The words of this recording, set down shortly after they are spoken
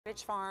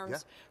Cottage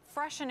farms,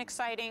 fresh and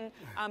exciting.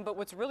 But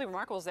what's really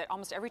remarkable is that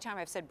almost every time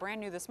I've said brand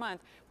new this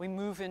month, we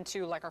move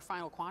into like our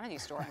final quantity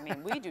store. I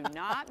mean, we do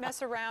not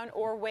mess around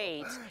or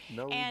wait.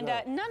 No, and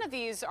none of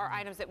these are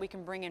items that we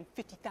can bring in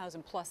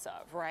 50,000 plus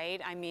of, right?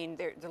 I mean,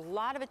 there's a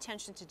lot of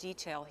attention to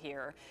detail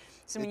here.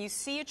 So when you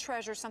see a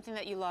treasure, something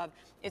that you love,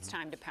 it's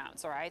time to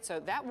pounce, all right? So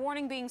that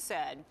warning being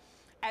said,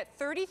 at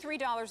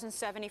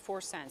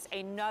 $33.74,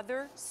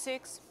 another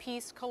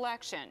 6-piece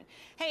collection.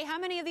 Hey, how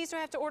many of these do I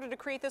have to order to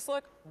create this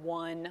look?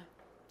 One.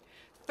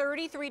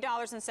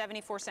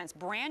 $33.74,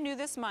 brand new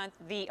this month,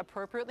 the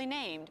appropriately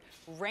named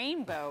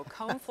Rainbow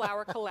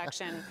Coneflower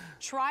Collection.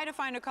 Try to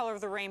find a color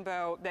of the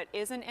rainbow that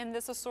isn't in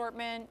this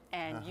assortment,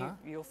 and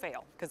you'll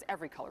fail, because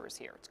every color is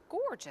here. It's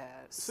gorgeous.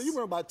 So you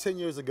remember about 10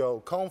 years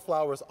ago,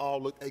 coneflowers all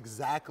look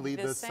exactly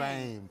the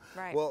same.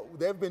 Right. Well,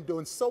 they've been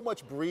doing so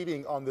much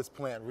breeding on this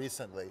plant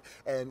recently,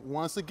 and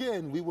once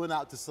again, we went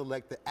out to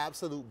select the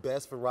absolute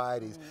best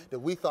varieties that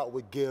we thought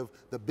would give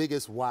the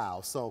biggest wow.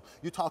 So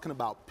you're talking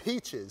about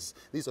peaches.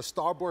 These are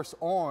Starburst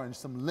orange,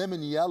 some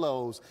lemon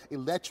yellows,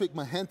 electric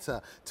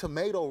magenta,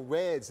 tomato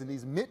reds, and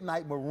these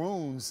midnight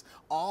maroons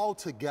all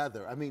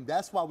together. I mean,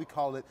 that's why we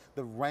call it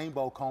the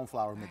rainbow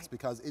coneflower mix,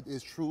 because it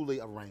is truly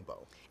a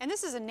rainbow. And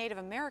this is a Native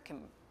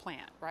American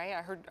plant, right?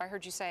 I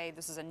heard you say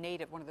this is a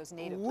native, one of those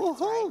native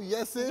plants, right?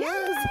 Yes, it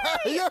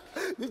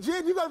is.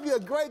 Jen, you're gonna be a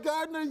great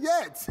gardener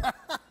yet.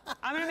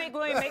 I'm gonna make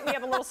William make me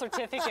up a little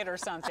certificate or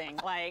something,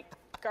 like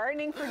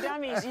Gardening for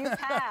Dummies, you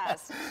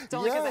passed. It's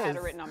only because I had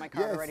it written on my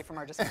card already from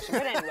our discussion.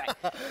 But anyway.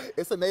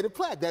 It's a native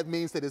plant. That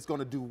means that it's going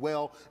to do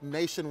well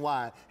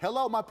nationwide.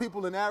 Hello, my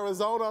people in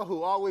Arizona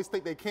who always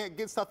think they can't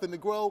get something to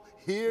grow.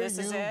 Here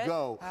you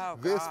go. Oh,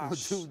 this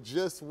will do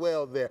just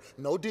well there.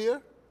 No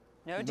deer.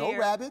 No deer. No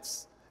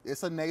rabbits.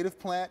 It's a native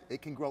plant.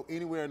 It can grow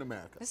anywhere in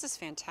America. This is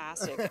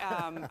fantastic.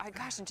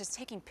 Gosh, and just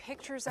taking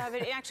pictures of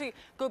it. Actually,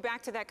 go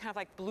back to that kind of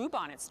like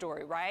bluebonnet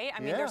story, right?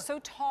 I mean, they're so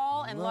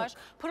tall and lush.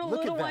 Put a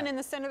little one in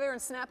the center there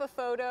and snap a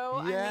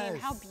photo. Yes. I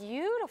mean, how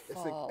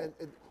beautiful.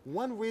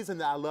 One reason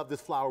that I love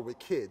this flower with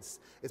kids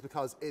is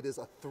because it is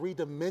a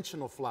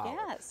 3-dimensional flower.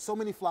 Yes. So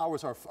many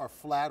flowers are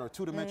flat or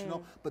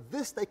 2-dimensional, but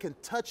this they can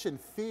touch and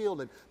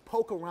feel and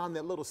poke around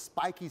that little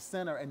spiky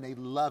center, and they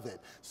love it.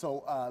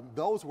 So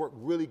those work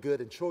really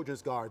good in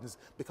children's gardens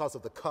because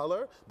of the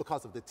color,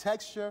 because of the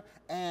texture,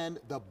 and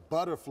the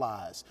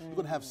butterflies. You're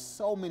going to have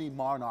so many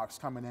monarchs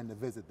coming in to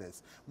visit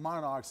this.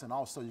 Monarchs, and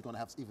also you're going to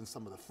have even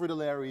some of the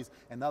fritillaries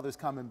and others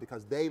coming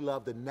because they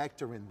love the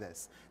nectar in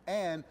this.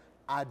 And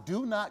I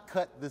do not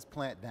cut this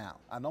plant down.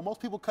 I know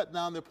most people cut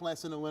down their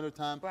plants in the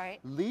wintertime. Right.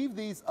 Leave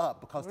these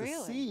up because the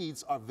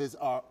seeds are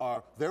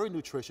very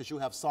nutritious. You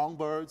have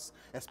songbirds,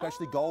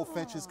 especially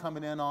goldfinches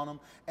coming in on them.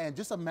 And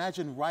just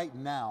imagine right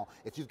now,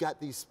 if you've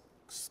got these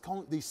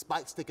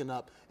spikes sticking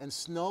up and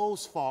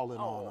snow's falling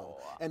on them,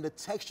 and the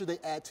texture they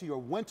add to your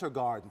winter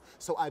garden.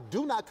 So I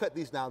do not cut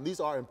these down.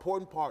 These are an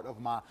important part of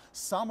my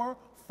summer,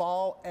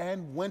 fall,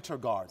 and winter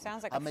garden.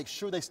 Sounds like I make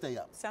sure they stay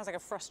up. Sounds like a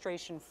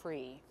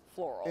frustration-free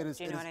floral. Do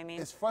you know what I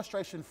mean? It's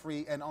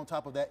frustration-free, and on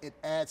top of that, it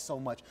adds so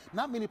much.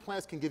 Not many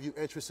plants can give you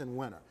interest in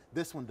winter.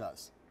 This one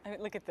does. I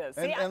mean, look at this.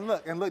 And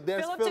look,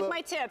 there's Philip took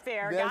my tip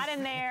there, got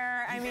in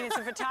there. I mean, it's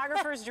a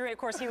photographer's dream. Of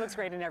course, he looks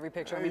great in every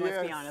picture. I mean,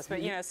 let's be honest.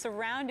 But, you know,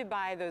 surrounded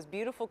by those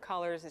beautiful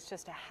colors, it's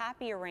just a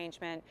happy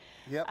arrangement.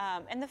 Yep.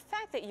 And the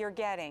fact that you're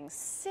getting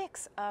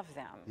 6 of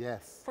them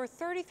for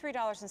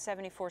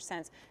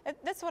 $33.74,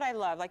 that's what I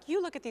love. Like,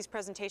 you look at these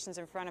presentations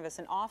in front of us,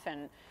 and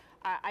often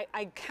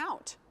I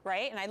count,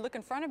 right? And I look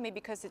in front of me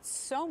because it's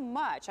so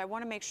much. I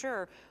want to make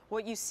sure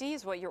what you see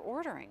is what you're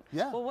ordering.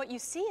 Yeah. Well, what you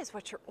see is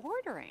what you're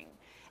ordering.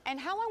 And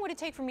how long would it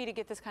take for me to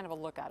get this kind of a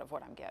look out of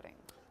what I'm getting?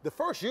 The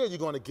first year, you're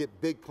going to get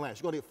big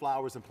plants. You're going to get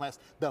flowers and plants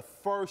the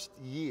first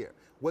year,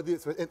 whether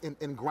it's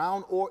in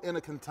ground or in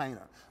a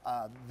container.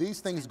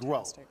 These things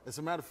grow. As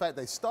a matter of fact,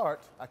 they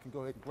start, I can go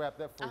ahead and grab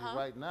that for you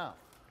right now.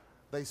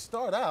 They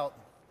start out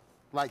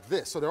like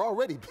this, so they're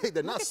already big.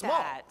 They're not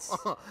small.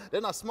 They're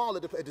not small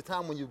at the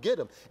time when you get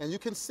them. And you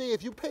can see,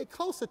 if you pay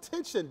close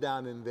attention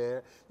down in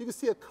there, you can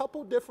see a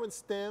couple different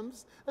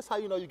stems. That's how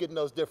you know you're getting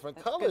those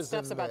different colors. Good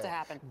stuff's about to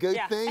happen. Good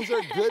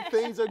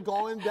things are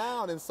going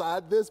down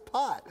inside this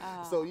pot.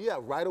 So yeah,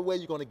 right away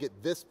you're going to get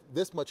this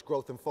much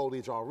growth and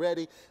foliage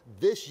already.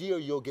 This year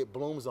you'll get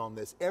blooms on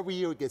this. Every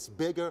year it gets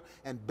bigger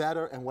and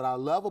better. And what I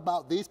love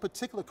about these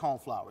particular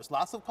coneflowers,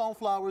 lots of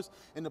coneflowers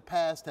in the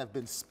past have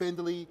been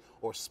spindly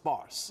or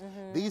sparse.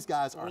 These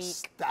guys are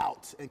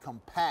stout and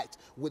compact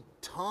with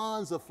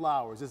tons of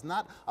flowers. It's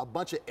not a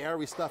bunch of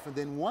airy stuff and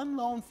then one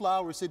lone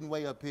flower sitting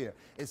way up here.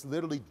 It's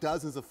literally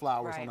dozens of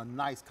flowers on a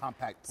nice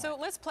compact plant. So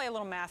let's play a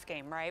little math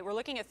game, right? We're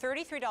looking at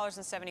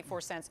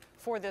 $33.74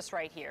 for this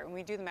right here. When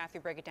we do the math, we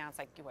break it down, it's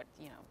like, what,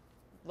 you know,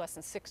 less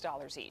than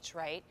 $6 each,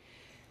 right?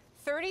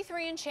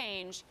 33 and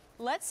change.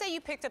 Let's say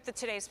you picked up the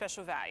today's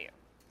special value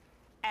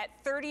at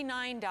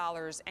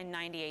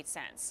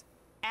 $39.98.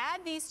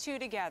 Add these two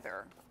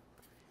together.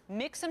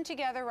 Mix them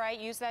together, right?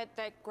 Use that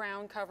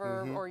ground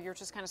cover, or you're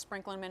just kind of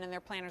sprinkling them in their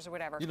planters or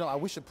whatever. You know,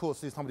 we should pull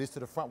some of these to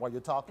the front while you're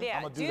talking. Yeah,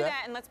 I'm gonna do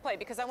that and let's play,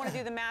 because I want to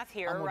do the math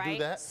here, I'm gonna right?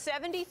 do that.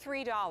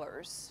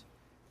 $73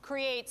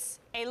 creates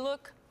a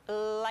look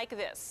like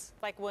this,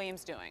 like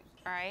William's doing,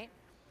 all right?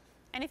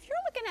 And if you're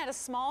looking at a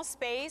small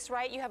space,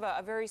 right, you have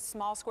a very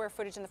small square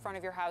footage in the front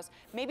of your house,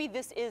 maybe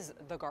this is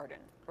the garden,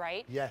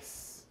 right?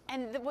 Yes.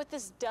 And what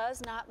this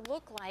does not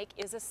look like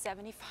is a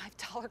 $75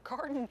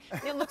 garden.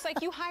 It looks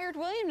like you hired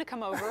William to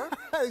come over.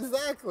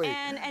 Exactly.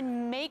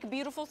 And make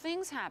beautiful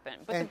things happen.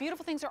 But the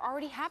beautiful things are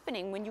already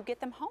happening when you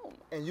get them home.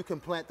 And you can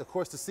plant, of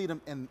course, to seed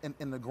them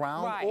in the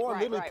ground, Right, or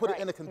right, literally right, put right.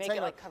 it in a Make it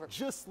container, like covered.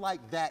 just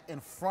like that,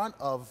 in front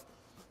of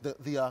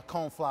the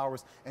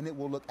coneflowers, and it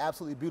will look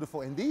absolutely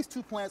beautiful. And these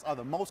two plants are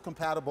the most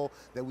compatible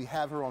that we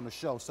have here on the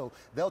show. So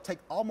they'll take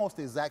almost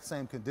the exact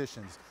same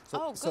conditions.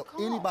 So, good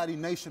call. Anybody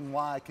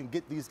nationwide can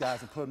get these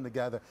guys and put them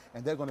together,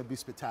 and they're going to be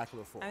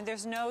spectacular for I mean, us.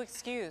 there's no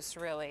excuse,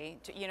 really,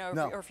 to, you know,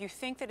 No. or if you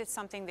think that it's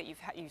something that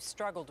you've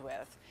struggled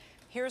with.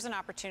 Here's an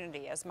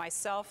opportunity. As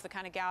myself, the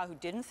kind of gal who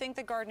didn't think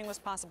that gardening was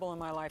possible in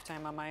my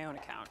lifetime on my own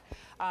account,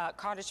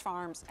 Cottage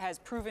Farms has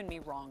proven me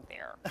wrong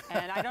there.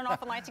 And I don't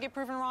often like to get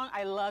proven wrong.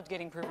 I loved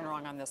getting proven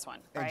wrong on this one,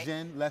 right? And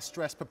Jen, let's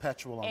stress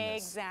perpetual on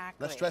this.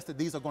 Exactly. Let's stress that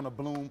these are going to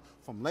bloom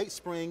from late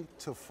spring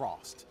to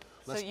frost.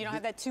 So you don't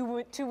have that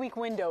two-week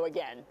window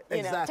again. You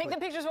know, Exactly. take the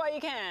pictures while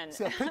you can.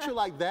 See, a picture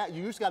like that,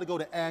 you just got to go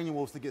to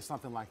annuals to get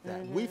something like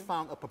that. We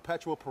found a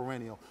perpetual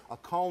perennial, a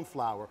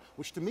coneflower,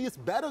 which to me is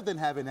better than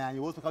having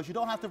annuals because you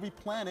don't have to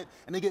replant it,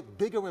 and they get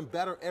bigger and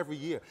better every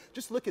year.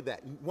 Just look at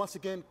that. Once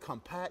again,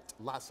 compact,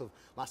 lots of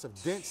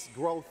dense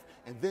growth,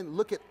 and then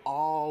look at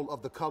all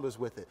of the colors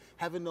with it.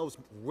 Having those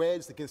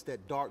reds against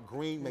that dark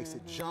green makes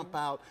it jump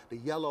out. The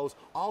yellows,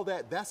 all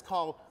that. That's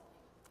called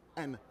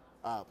an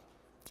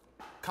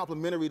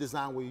complementary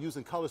design where you're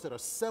using colors that are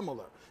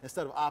similar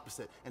instead of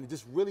opposite, and it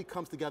just really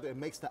comes together and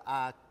makes the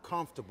eye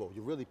comfortable.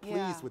 You're really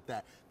pleased with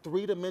that.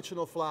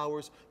 Three-dimensional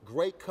flowers,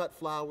 great cut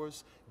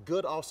flowers,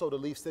 good also to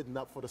leave sitting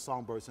up for the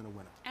songbirds in the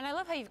winter. And I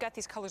love how you've got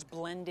these colors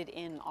blended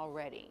in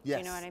already. Yes.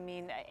 You know what I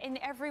mean? In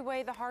every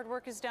way, the hard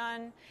work is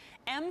done.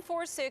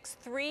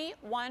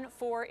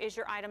 M46314 is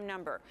your item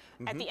number.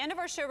 At the end of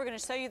our show, we're going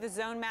to show you the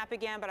zone map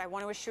again, but I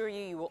want to assure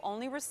you, you will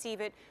only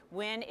receive it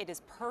when it is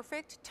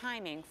perfect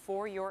timing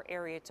for your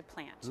area to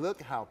plant.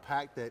 Look how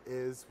packed that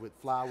is with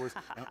flowers.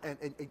 and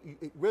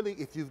it really,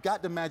 if you've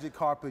got the magic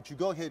carpet, you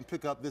go ahead and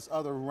pick up this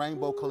other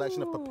rainbow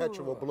collection of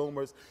perpetual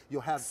bloomers.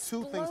 You'll have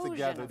two things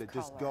together that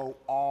just go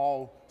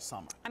all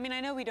summer. I mean,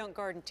 I know we don't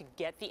garden to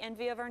get the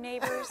envy of our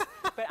neighbors,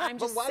 but I'm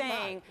just why not?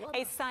 saying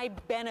a side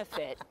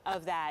benefit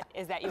of that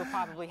is that you'll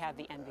probably have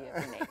the envy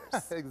of your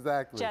neighbors.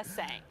 Exactly. Just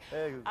saying.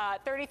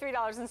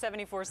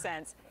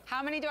 $33.74.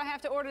 How many do I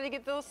have to order to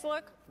get this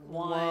look?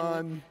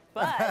 One.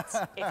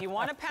 But if you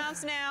want to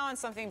pounce now on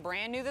something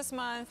brand new this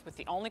month with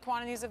the only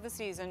quantities of the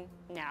season,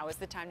 now is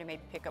the time to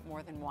maybe pick up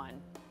more than one.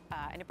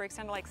 And it breaks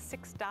down to like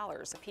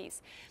 $6 a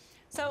piece.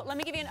 So let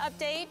me give you an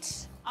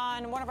update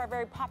on one of our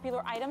very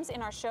popular items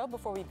in our show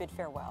before we bid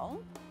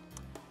farewell.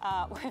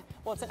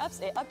 Well, it's an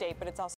update, but it's also